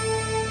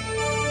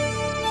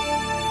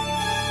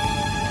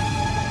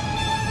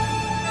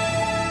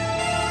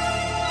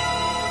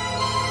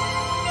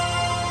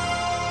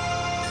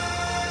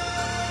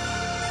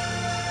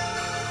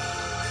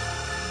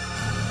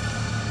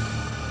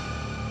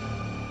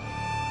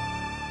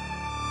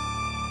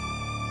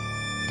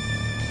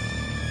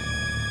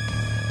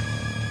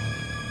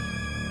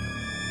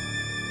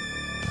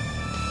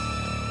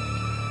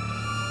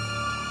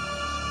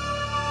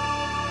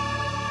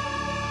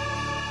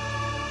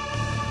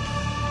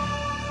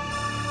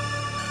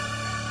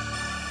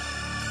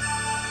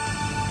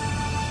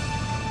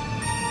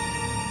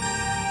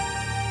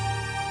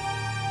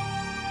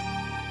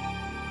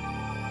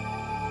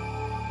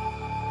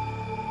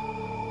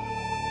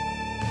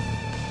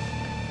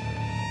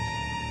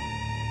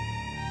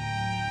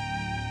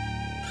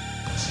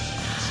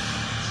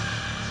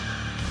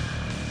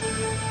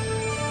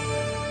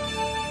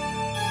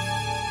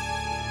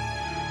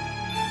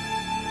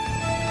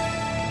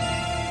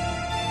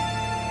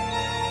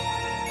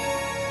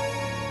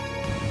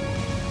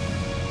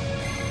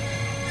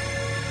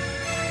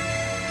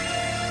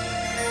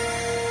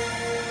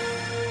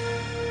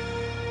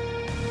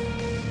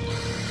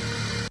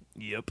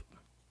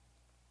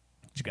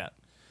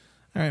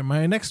 All right,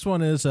 my next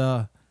one is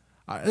this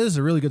is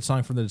a really good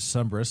song from the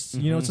Decemberists.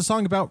 You know, it's a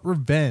song about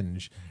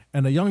revenge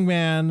and a young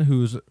man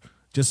who's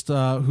just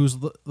who's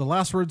the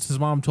last words his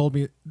mom told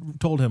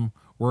him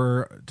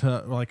were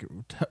to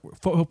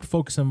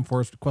focus him for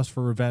his quest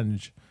for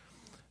revenge.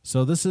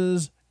 So this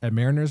is a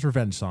Mariner's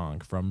Revenge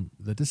song from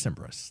the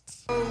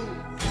Decemberists.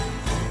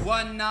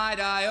 One night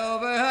I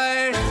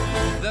overheard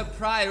the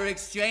prior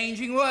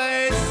exchanging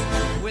words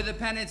with a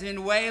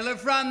penitent whaler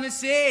from the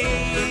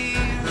sea.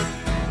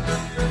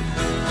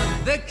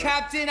 The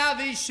captain of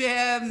his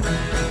ship,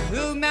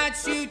 who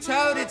matched you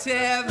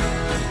toe-to-tip,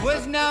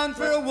 was known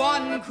for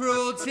one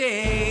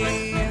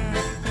cruelty.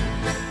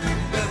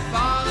 The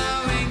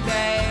following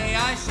day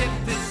I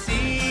shipped to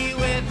sea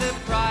with a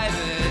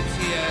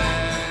privateer,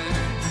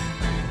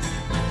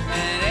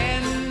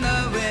 and in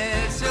the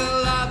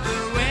whistle of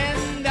the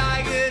wind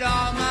I could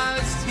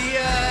almost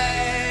hear,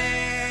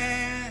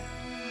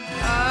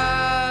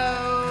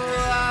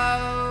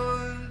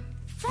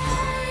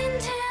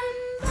 Find him,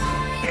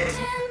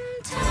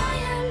 tie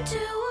him to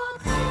a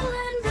pole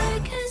and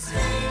break his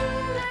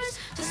fingers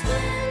to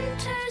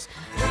splinters.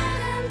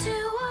 Drag him to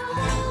a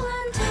hole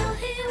until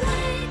he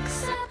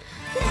wakes up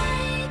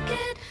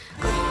naked,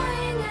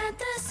 clawing at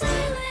the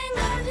ceiling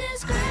of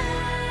his grave.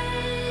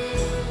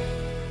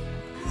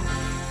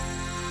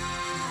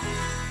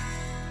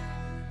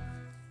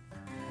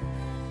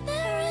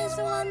 There is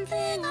one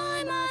thing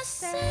I must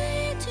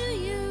say to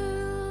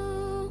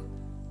you.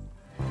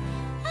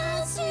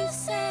 As you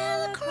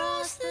sail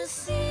across the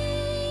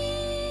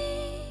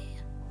sea,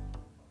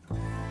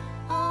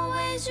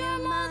 always your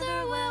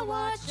mother will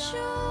watch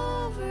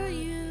over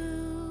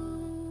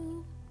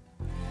you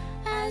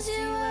as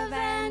you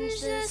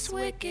avenge this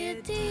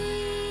wicked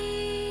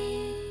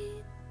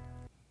deed.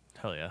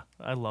 Hell yeah.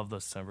 I love the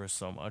Decemberists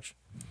so much.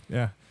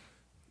 Yeah.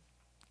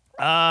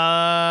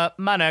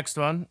 My next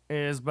one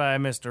is by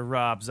Mr.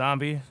 Rob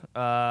Zombie.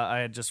 I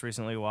had just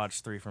recently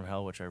watched 3 from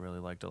Hell, which I really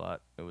liked a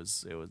lot. It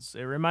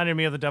reminded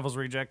me of The Devil's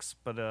Rejects,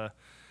 but it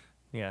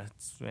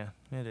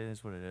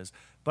is what it is.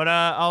 But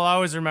I'll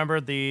always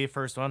remember the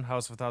first one,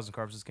 House of a Thousand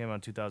Corpses, came out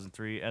in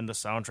 2003, and the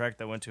soundtrack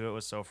that went to it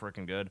was so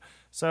freaking good.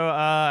 So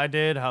I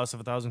did House of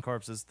a Thousand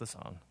Corpses, the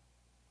song.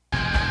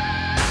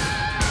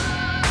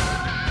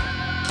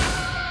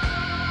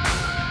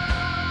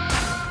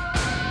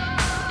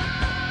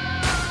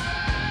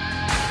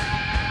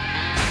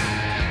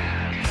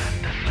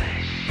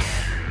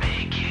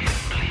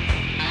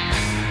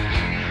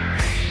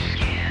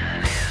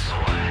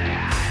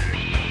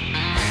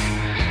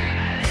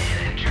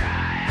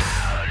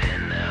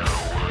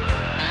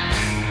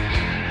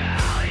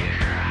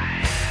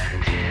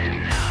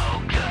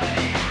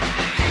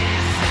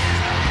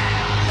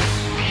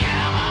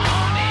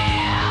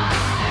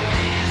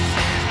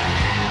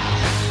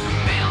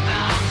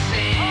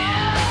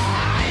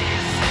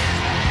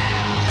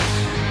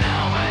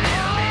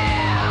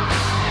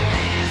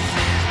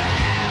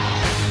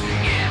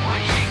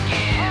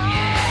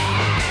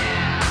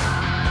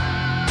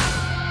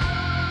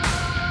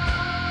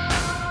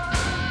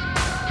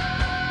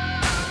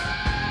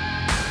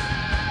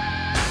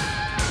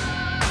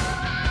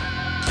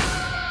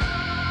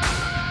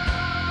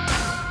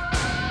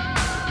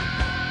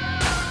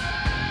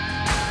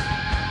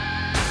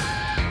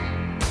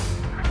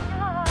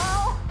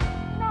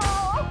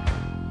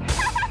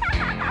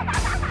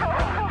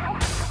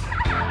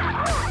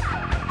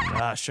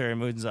 Sherry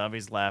Moon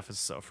Zombie's laugh is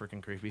so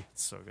freaking creepy.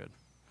 It's so good.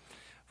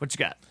 What you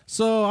got?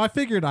 So I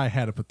figured I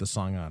had to put the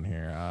song on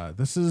here.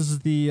 This is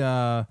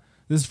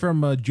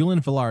from Julian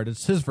Villard.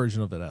 It's his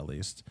version of it, at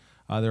least.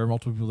 There were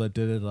multiple people that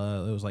did it. It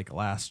was like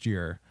last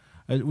year.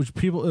 A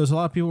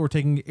lot of people were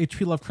taking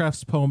H.P.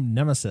 Lovecraft's poem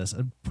Nemesis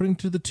and putting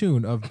to the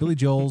tune of Billy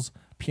Joel's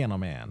Piano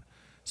Man.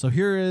 So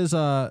here is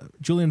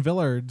Julian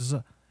Villard's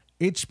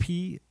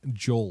H.P.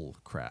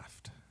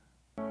 Joelcraft.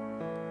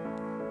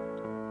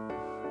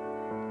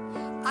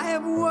 I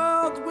have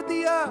whirled with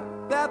the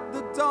earth at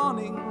the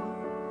dawning,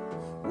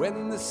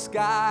 when the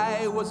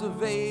sky was a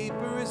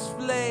vaporous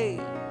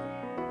flame.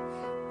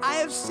 I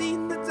have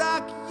seen the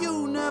dark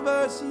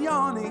universe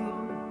yawning,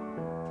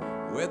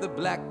 where the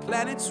black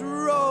planets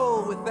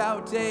roll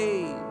without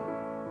aim,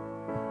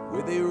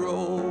 where they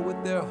roll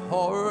with their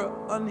horror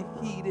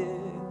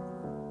unheeded,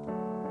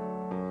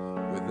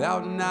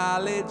 without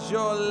knowledge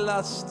or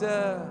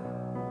luster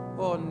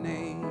or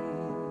name.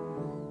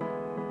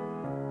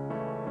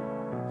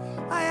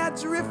 I had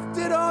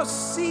drifted o'er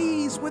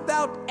seas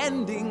without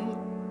ending,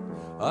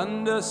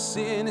 under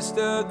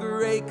sinister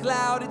gray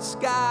clouded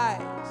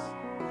skies,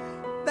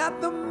 that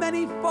the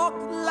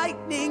many-forked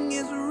lightning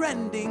is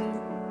rending,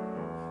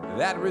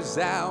 that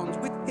resounds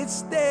with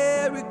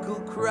hysterical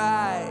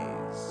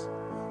cries,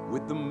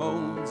 with the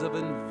moans of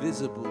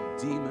invisible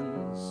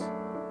demons,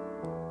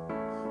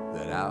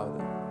 that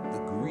out of the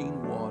green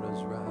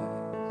waters rise.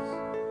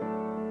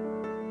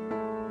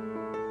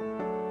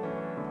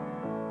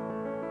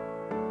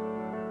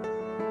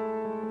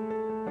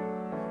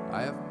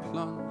 I have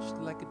plunged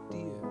like a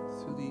deer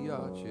through the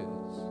arches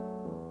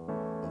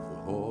of the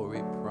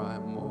hoary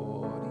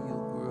primordial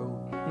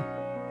grove,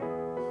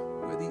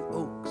 where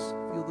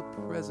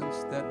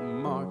presence that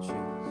marches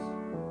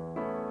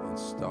and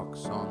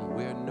stalks on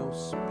where no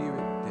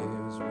spirit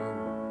dares roam.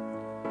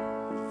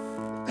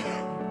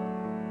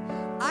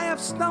 I have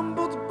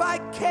stumbled by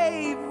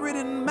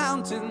cave-ridden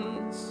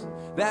mountains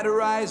that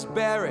rise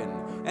barren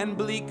and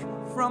bleak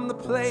from the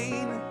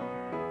plain.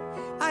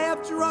 I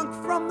have drunk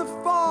from the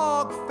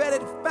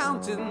fog-fetid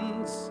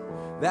fountains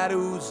that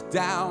ooze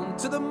down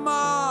to the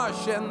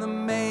marsh and the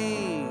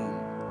main.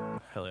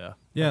 Hell yeah.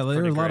 Yeah, That's there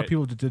were pretty a lot of great.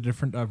 people that did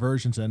different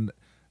versions, and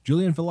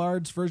Julian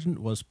Villard's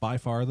version was by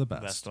far the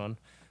best. Best one.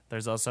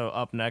 There's also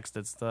up next.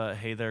 It's the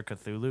Hey There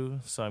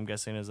Cthulhu. So I'm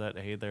guessing is that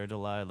Hey There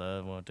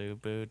Delilah. Want to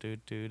boo doo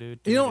doo doo.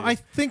 You know, I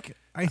think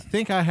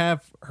I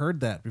have heard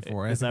that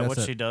before. Is I think that that's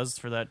what it. she does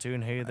for that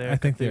tune? Hey There I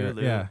think they're-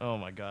 Cthulhu. yeah. Oh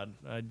my god,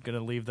 I'm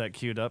gonna leave that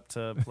queued up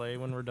to play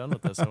when we're done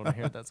with this. I want to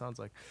hear what that sounds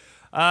like.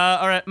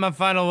 All right, my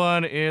final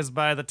one is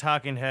by the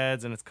Talking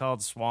Heads, and it's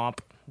called Swamp.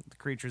 The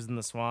creatures in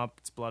the swamp.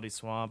 It's bloody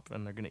swamp,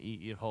 and they're gonna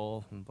eat you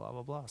whole, and blah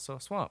blah blah. So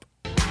Swamp.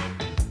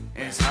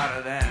 It's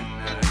hotter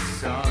than the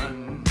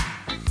sun.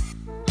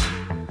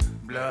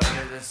 Blood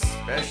is a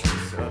special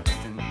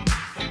substance,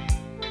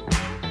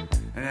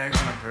 and they're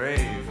gonna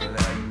pray for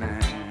that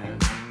man.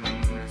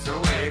 So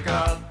wake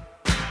up,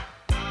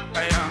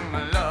 young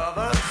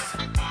lovers.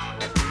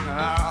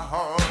 The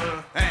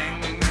whole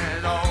thing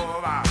is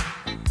over.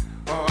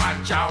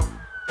 Watch out,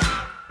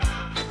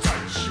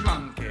 touch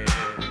monkey.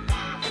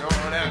 Show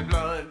that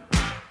blood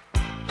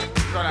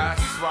gonna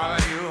swallow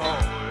you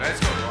whole. Let's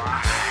go.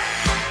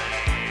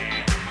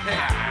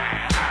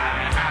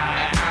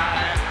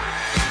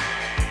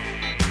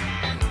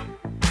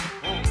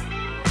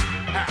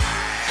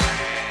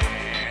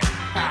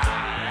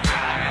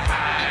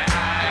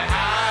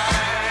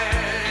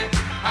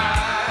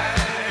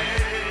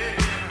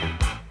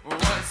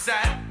 What's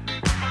that?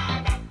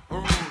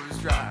 Who's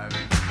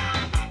driving?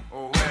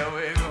 Oh, where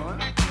we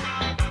going?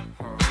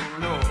 Who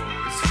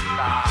knows?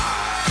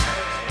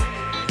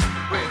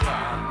 We're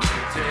gonna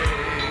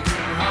take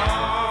you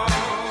home.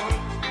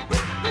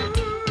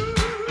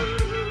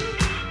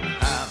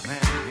 How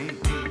many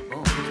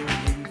people do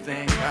you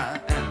think I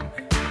am?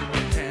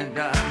 Pretend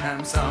I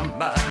am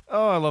somebody.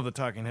 Oh, I love the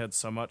Talking Heads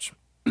so much.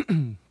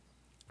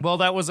 Well,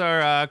 that was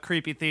our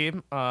creepy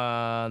theme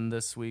on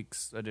this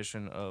week's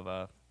edition of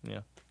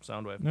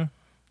Soundwave. Yeah.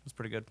 It was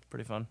pretty good,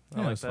 pretty fun. I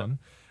Yeah, like it was that. fun.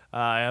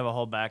 I have a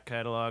whole back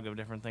catalog of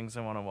different things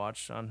I want to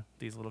watch on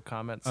these little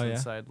comments Oh, yeah?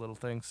 inside little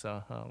things,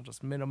 so I'll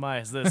just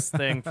minimize this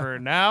thing for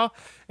now.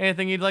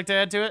 Anything you'd like to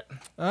add to it?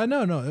 No,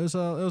 it was a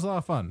lot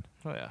of fun.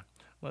 Oh yeah.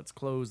 Let's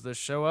close this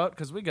show out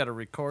because we got to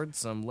record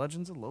some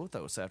Legends of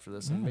Lothos after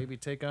this and maybe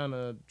take on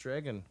a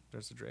dragon.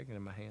 There's a dragon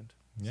in my hand.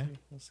 Yeah.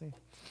 We'll see.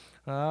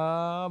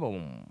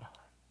 Boom.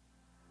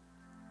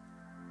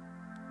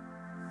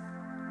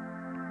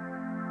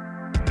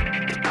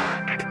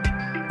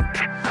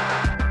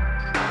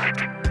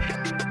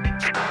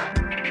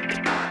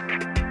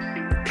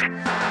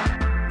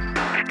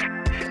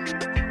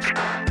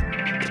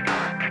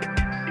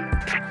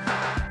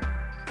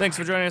 Thanks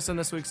for joining us on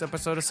this week's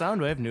episode of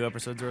Soundwave. New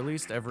episodes are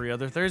released every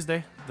other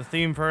Thursday. The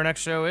theme for our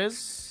next show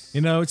is... You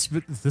know, it's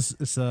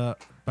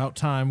about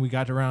time we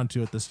got around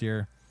to it this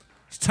year.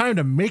 It's time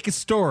to make a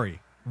story,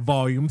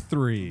 Volume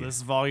 3. This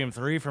is Volume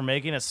 3 for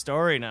Making a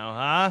Story now,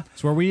 huh?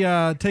 It's where we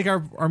take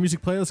our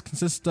music playlist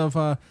consists of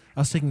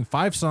us taking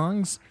 5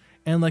 songs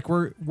and like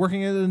we're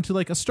working it into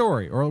like a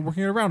story or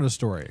working it around a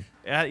story.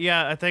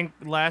 Yeah, I think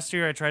last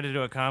year I tried to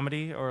do a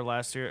comedy, or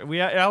last year...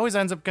 it always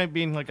ends up kind of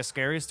being like a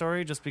scary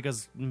story just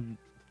because...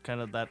 kind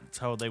of that's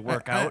how they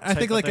work out. I think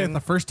type of like thing. the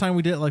first time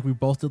we did it, like we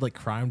both did like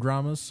crime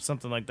dramas.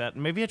 Something like that.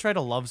 Maybe I tried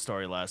a love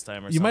story last time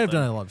or something. You might have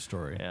done a love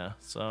story. Yeah,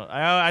 so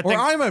I Or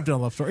think... I might have done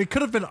a love story. It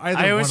could have been either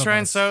I always one try of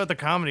and us. start with the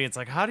comedy. It's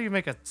like, how do you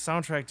make a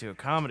soundtrack to a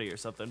comedy or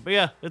something? But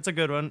yeah, it's a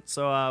good one.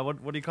 So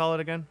what do you call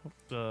it again?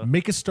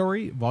 Make a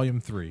Story,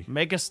 Volume 3.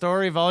 Make a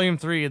Story, Volume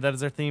 3. That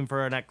is our theme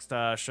for our next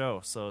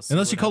show. So see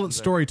Unless what you call it happens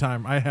there. Story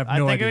Time, I have I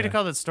no think idea. we would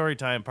call it Story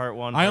Time Part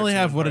 1. I Part only 2,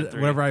 have and Part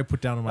 3. whatever I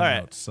put down in my All right.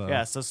 notes. So.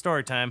 Yeah, so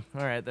Story Time.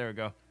 All right, there we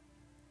go.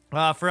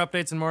 For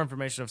updates and more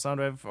information of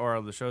Soundwave or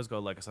other shows, go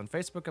like us on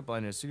Facebook at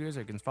Blind Ninja Studios, or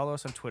you can follow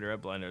us on Twitter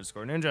at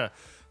Blind_Ninja.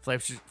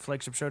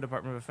 Flagship Show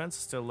Department of Defense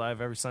is still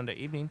live every Sunday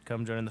evening.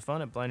 Come join in the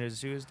fun at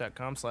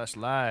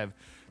blindninjastudios.com/live.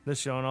 This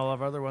show and all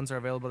of our other ones are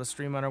available to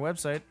stream on our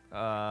website,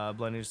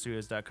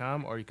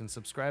 blindninjastudios.com, or you can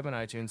subscribe on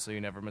iTunes so you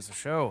never miss a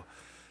show.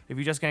 If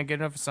you just can't get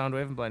enough of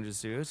Soundwave and Blind Ninja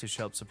Studios, you should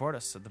help support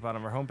us. At the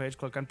bottom of our homepage,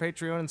 click on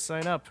Patreon and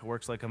sign up. It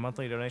works like a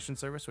monthly donation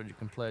service where you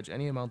can pledge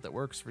any amount that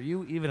works for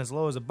you, even as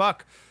low as $1.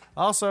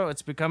 Also,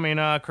 it's becoming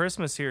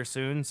Christmas here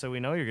soon, so we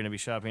know you're going to be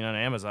shopping on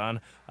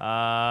Amazon.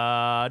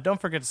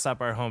 Don't forget to stop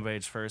by our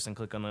homepage first and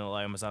click on the little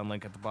Amazon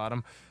link at the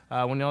bottom.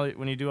 When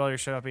you do all your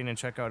shopping and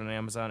check out on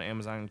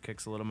Amazon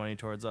kicks a little money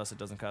towards us. It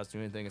doesn't cost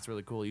you anything. It's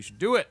really cool. You should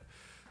do it.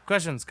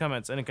 Questions,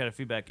 comments, any kind of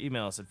feedback,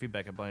 email us at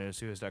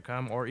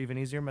feedback@blindninjastudios.com, or even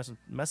easier,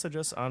 message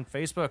us on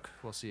Facebook.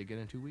 We'll see you again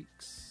in 2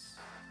 weeks.